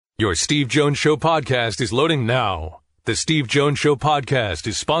Your Steve Jones Show podcast is loading now. The Steve Jones Show podcast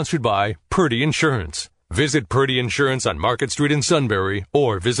is sponsored by Purdy Insurance. Visit Purdy Insurance on Market Street in Sunbury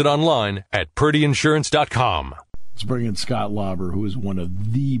or visit online at purdyinsurance.com. Let's bring in Scott Lauber, who is one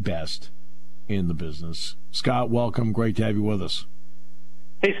of the best in the business. Scott, welcome. Great to have you with us.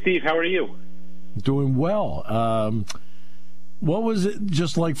 Hey, Steve. How are you? Doing well. What was it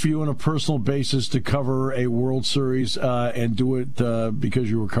just like for you on a personal basis to cover a World Series and do it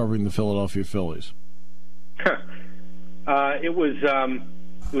because you were covering the Philadelphia Phillies? It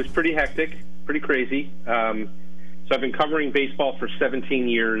was pretty hectic, pretty crazy. So I've been covering baseball for 17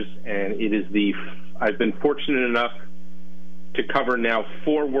 years, and I've been fortunate enough to cover now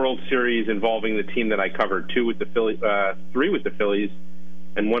 4 World Series involving the team that I covered, 3 with the Phillies,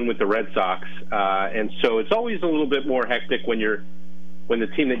 and 1 with the Red Sox. And so it's always a little bit more hectic when the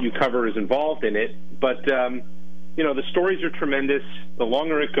team that you cover is involved in it. But, the stories are tremendous. The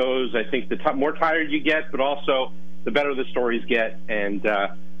longer it goes, I think the more tired you get, but also the better the stories get, and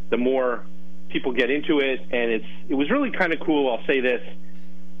the more people get into it. And it was really kind of cool, I'll say this,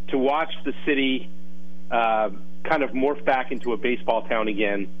 to watch the city kind of morph back into a baseball town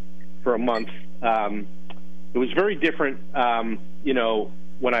again for a month. It was very different,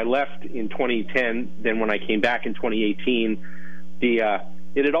 when I left in 2010 than when I came back in 2018. It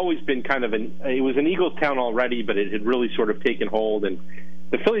had always been kind of it was an Eagles town already, but it had really sort of taken hold. And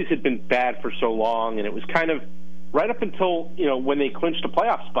the Phillies had been bad for so long, and it was kind of right up until, when they clinched a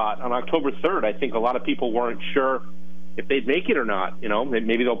playoff spot on October 3rd, I think a lot of people weren't sure if they'd make it or not.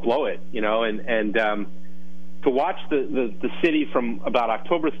 Maybe they'll blow it, and to watch the city from about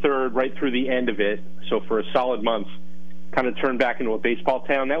October 3rd right through the end of it, so for a solid month, kind of turn back into a baseball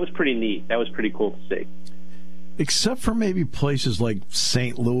town, that was pretty neat. That was pretty cool to see. Except for maybe places like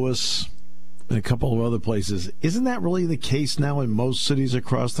St. Louis and a couple of other places, isn't that really the case now in most cities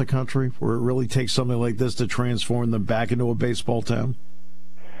across the country, where it really takes something like this to transform them back into a baseball town?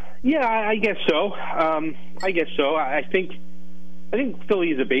 Yeah, I guess so. I think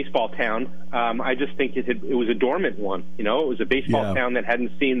Philly is a baseball town. I just think it was a dormant one. It was a baseball town that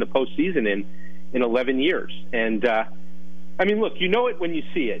hadn't seen the postseason in 11 years. And, look, it when you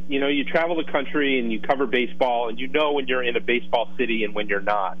see it. You travel the country and you cover baseball, and when you're in a baseball city and when you're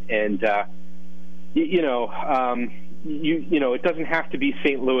not. And, it doesn't have to be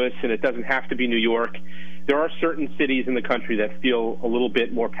St. Louis, and it doesn't have to be New York. There are certain cities in the country that feel a little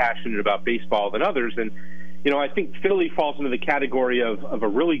bit more passionate about baseball than others. And, I think Philly falls into the category of a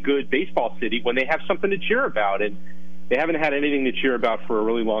really good baseball city when they have something to cheer about. And they haven't had anything to cheer about for a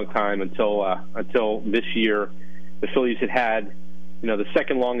really long time until this year. The Phillies had the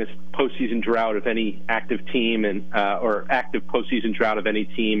second longest postseason drought of any active team, or active postseason drought of any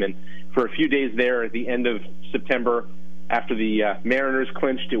team. And for a few days there at the end of September, after the Mariners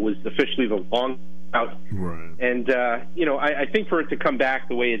clinched, it was officially the long drought. Right. And I think for it to come back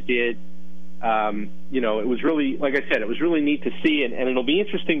the way it did, it was really, like I said, it was really neat to see, and it'll be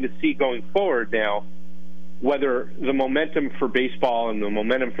interesting to see going forward now whether the momentum for baseball and the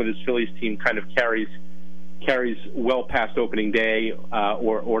momentum for this Phillies team kind of carries well past opening day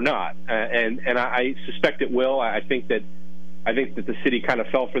or not. And I suspect it will. I think that the city kind of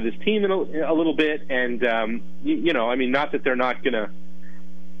fell for this team a little bit, and not that they're not going to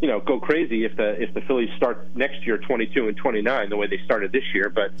go crazy if the Phillies start next year 22 and 29 the way they started this year.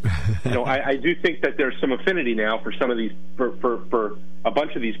 But I do think that there's some affinity now for some of these for a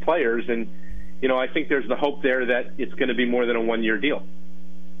bunch of these players, and I think there's the hope there that it's going to be more than a 1-year deal.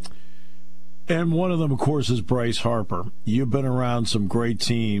 And one of them, of course, is Bryce Harper. You've been around some great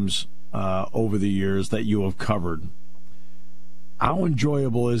teams over the years that you have covered. How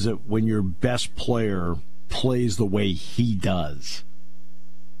enjoyable is it when your best player plays the way he does?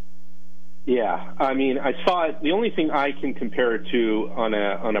 Yeah, I saw it. The only thing I can compare it to on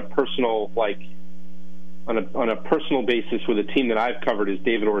a personal on a personal basis with a team that I've covered is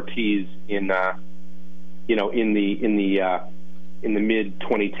David Ortiz in the mid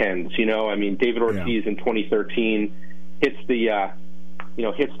 2010s. David Ortiz in 2013 hits the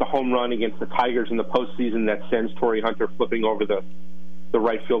home run against the Tigers in the postseason that sends Torrey Hunter flipping over the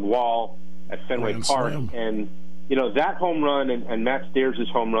right field wall at Fenway Park. And that home run and Matt Stairs'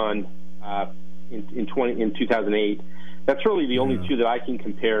 home run in 2008. That's really the only two that I can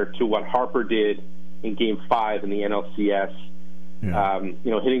compare to what Harper did in Game 5 in the NLCS.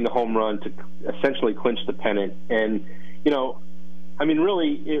 Hitting the home run to essentially clinch the pennant. And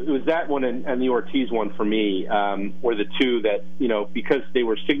really, it was that one and the Ortiz one for me were the two that, because they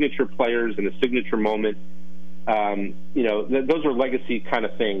were signature players in a signature moment, those are legacy kind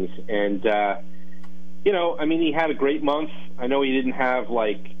of things. And, he had a great month. I know he didn't have,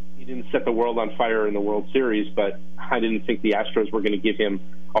 didn't set the world on fire in the World Series, but I didn't think the Astros were going to give him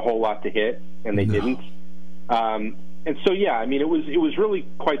a whole lot to hit, and they didn't. And so, yeah, I mean, it was really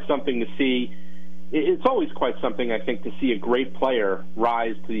quite something to see. It's always quite something, I think, to see a great player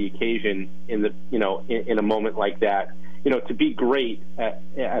rise to the occasion in a moment like that. To be great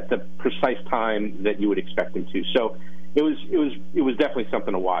at the precise time that you would expect him to. So it was definitely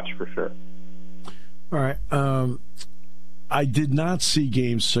something to watch for sure. All right. I did not see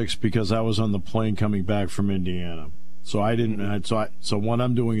Game 6 because I was on the plane coming back from Indiana. So I didn't. So what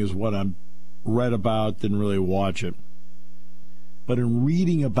I'm doing is what I'm read about, didn't really watch it. But in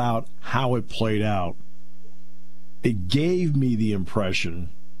reading about how it played out, it gave me the impression,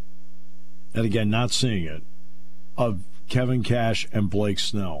 and again, not seeing it, of Kevin Cash and Blake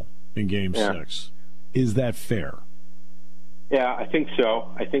Snell in Game 6. Is that fair? Yeah, I think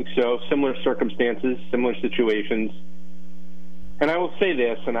so. Similar circumstances, similar situations. And I will say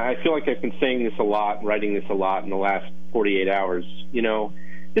this, and I feel like I've been saying this a lot, writing this a lot in the last 48 hours.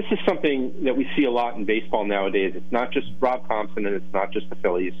 This is something that we see a lot in baseball nowadays. It's not just Rob Thompson, and it's not just the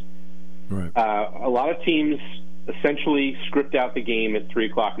Phillies. Right. A lot of teams essentially script out the game at 3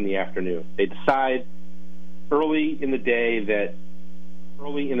 o'clock in the afternoon. They decide early in the day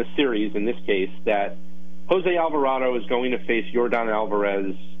early in a series, in this case, that Jose Alvarado is going to face Yordan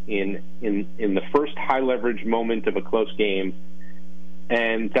Alvarez in the first high-leverage moment of a close game,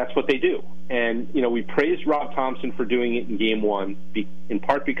 and that's what they do. And, we praised Rob Thompson for doing it in Game 1, in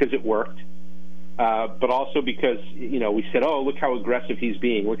part because it worked, but also because, we said, oh, look how aggressive he's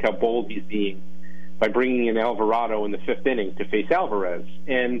being, look how bold he's being by bringing in Alvarado in the 5th inning to face Alvarez.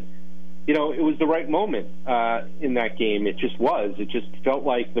 And, it was the right moment in that game. It just was. It just felt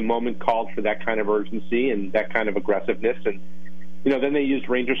like the moment called for that kind of urgency and that kind of aggressiveness. And, then they used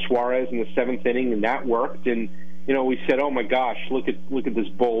Ranger Suarez in the 7th inning, and that worked. And, we said, oh, my gosh, look at this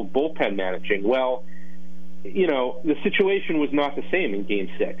bold bullpen managing. Well, the situation was not the same in Game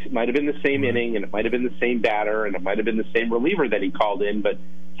 6. It might have been the same inning, and it might have been the same batter, and it might have been the same reliever that he called in, but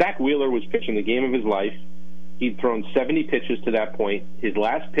Zach Wheeler was pitching the game of his life. He'd thrown 70 pitches to that point. His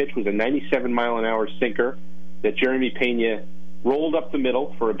last pitch was a 97-mile-an-hour sinker that Jeremy Pena rolled up the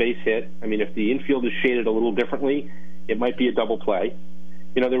middle for a base hit. I mean, if the infield is shaded a little differently, it might be a double play.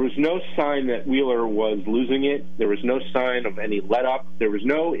 There was no sign that Wheeler was losing it. There was no sign of any let-up. There was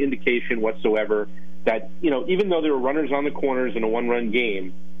no indication whatsoever that, even though there were runners on the corners in a one-run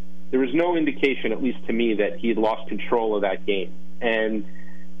game, there was no indication, at least to me, that he had lost control of that game. And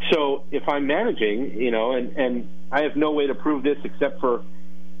so if I'm managing, and I have no way to prove this except for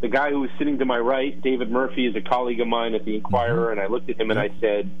the guy who was sitting to my right, David Murphy, is a colleague of mine at the Inquirer, and I looked at him and I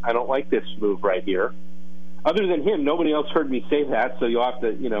said, I don't like this move right here. Other than him, nobody else heard me say that, so you'll have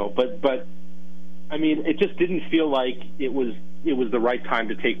to, but I mean, it just didn't feel like it was the right time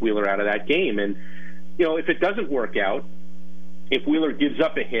to take Wheeler out of that game. And, if it doesn't work out, if Wheeler gives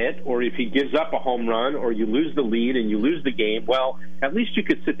up a hit or if he gives up a home run or you lose the lead and you lose the game, well, at least you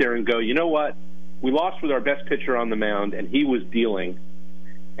could sit there and go, you know what, we lost with our best pitcher on the mound and he was dealing.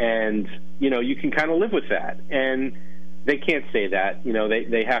 And, you can kind of live with that. And they can't say that.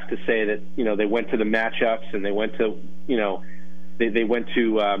 They have to say that, they went to the matchups and they went to, they went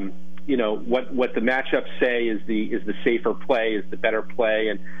to, what the matchups say is the safer play, is the better play.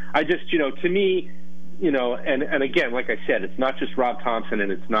 And I just, to me, and again, like I said, it's not just Rob Thompson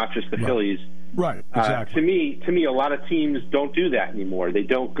and it's not just the Phillies. Right, exactly. To me, a lot of teams don't do that anymore. They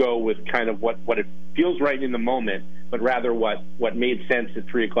don't go with kind of what it feels right in the moment, but rather what made sense at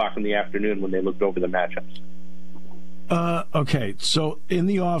 3 o'clock in the afternoon when they looked over the matchups. Okay, so in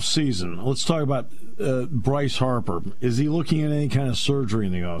the off season, let's talk about Bryce Harper. Is he looking at any kind of surgery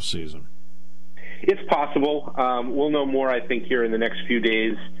in the off season? It's possible. We'll know more, I think, here in the next few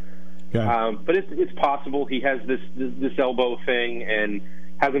days. Okay. But it's possible. He has this elbow thing and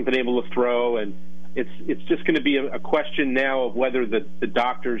hasn't been able to throw, and it's just going to be a question now of whether the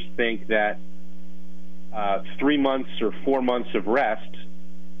doctors think that 3 months or 4 months of rest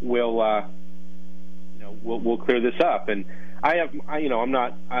will clear this up. And I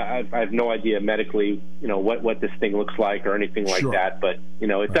have no idea medically, what this thing looks like or anything like that. But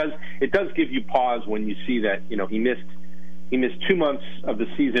it does give you pause when you see that he missed 2 months of the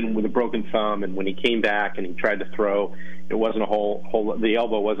season with a broken thumb, and when he came back and he tried to throw, it wasn't the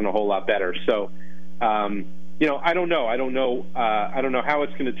elbow wasn't a whole lot better. So, I don't know. I don't know how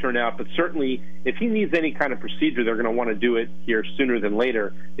it's going to turn out, but certainly if he needs any kind of procedure, they're going to want to do it here sooner than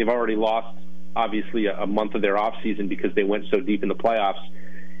later. They've already lost, obviously, a month of their off season because they went so deep in the playoffs.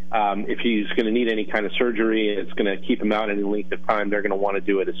 If he's going to need any kind of surgery and it's going to keep him out any length of time, they're going to want to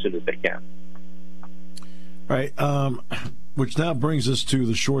do it as soon as they can. All right. Which now brings us to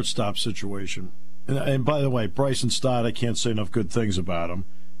the shortstop situation. And by the way, Bryson Stott, I can't say enough good things about him.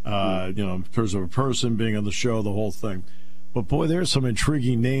 In terms of a person, being on the show, the whole thing. But boy, there's some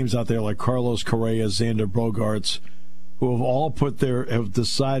intriguing names out there like Carlos Correa, Xander Bogaerts, who have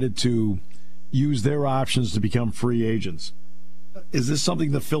decided to use their options to become free agents. Is this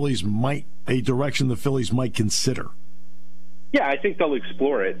something a direction the Phillies might consider? Yeah, I think they'll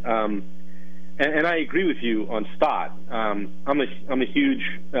explore it. And I agree with you on Stott. I'm a huge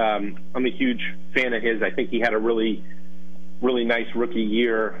fan of his. I think he had a really nice rookie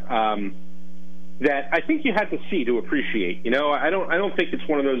year that I think you had to see to appreciate. I don't think it's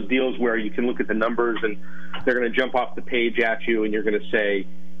one of those deals where you can look at the numbers and they're going to jump off the page at you and you're going to say,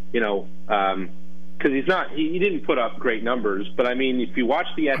 because he didn't put up great numbers. But I mean, if you watch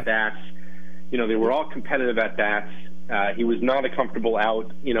the at bats, they were all competitive at bats. He was not a comfortable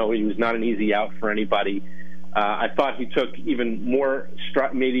out. He was not an easy out for anybody. I thought he took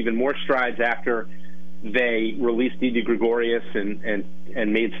made even more strides after they released Didi Gregorius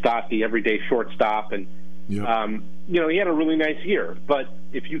and made Stott the everyday shortstop. And, he had a really nice year. But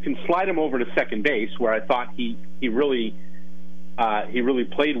if you can slide him over to second base, where I thought he really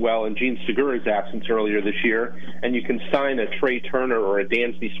played well in Gene Segura's absence earlier this year, and you can sign a Trey Turner or a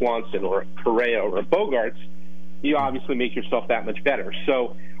Dansby Swanson or a Correa or a Bogaerts, you obviously make yourself that much better.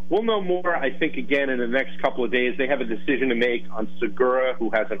 So we'll know more, I think, again in the next couple of days. They have a decision to make on Segura,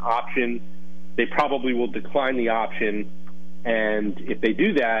 who has an option. They probably will decline the option. And if they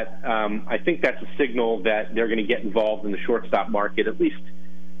do that, I think that's a signal that they're going to get involved in the shortstop market, at least,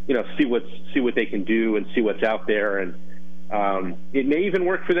 see what they can do and see what's out there. And it may even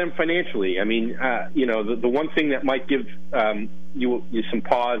work for them financially. I mean, the one thing that might give you some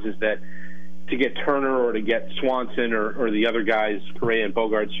pause is that to get Turner or to get Swanson or the other guys, Correa and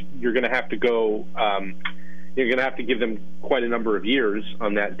Bogaerts, you're going to have to go. You're going to have to give them quite a number of years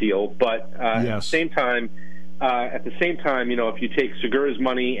on that deal. But yes. At the same time, if you take Segura's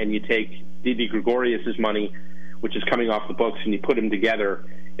money and you take Didi Gregorius' money, which is coming off the books, and you put them together,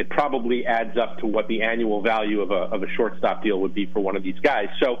 it probably adds up to what the annual value of a shortstop deal would be for one of these guys.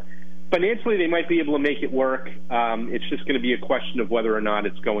 So financially, they might be able to make it work. It's just going to be a question of whether or not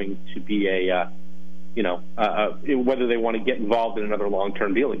it's going to be whether they want to get involved in another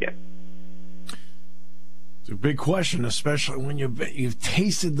long-term deal again. It's a big question, especially when you've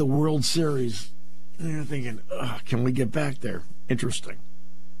tasted the World Series and you're thinking, can we get back there? Interesting.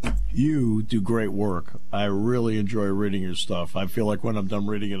 You do great work. I really enjoy reading your stuff. I feel like when I'm done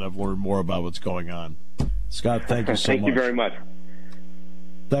reading it, I've learned more about what's going on. Scott, thank you so much. Thank you very much.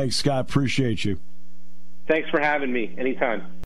 Thanks, Scott. Appreciate you. Thanks for having me. Anytime.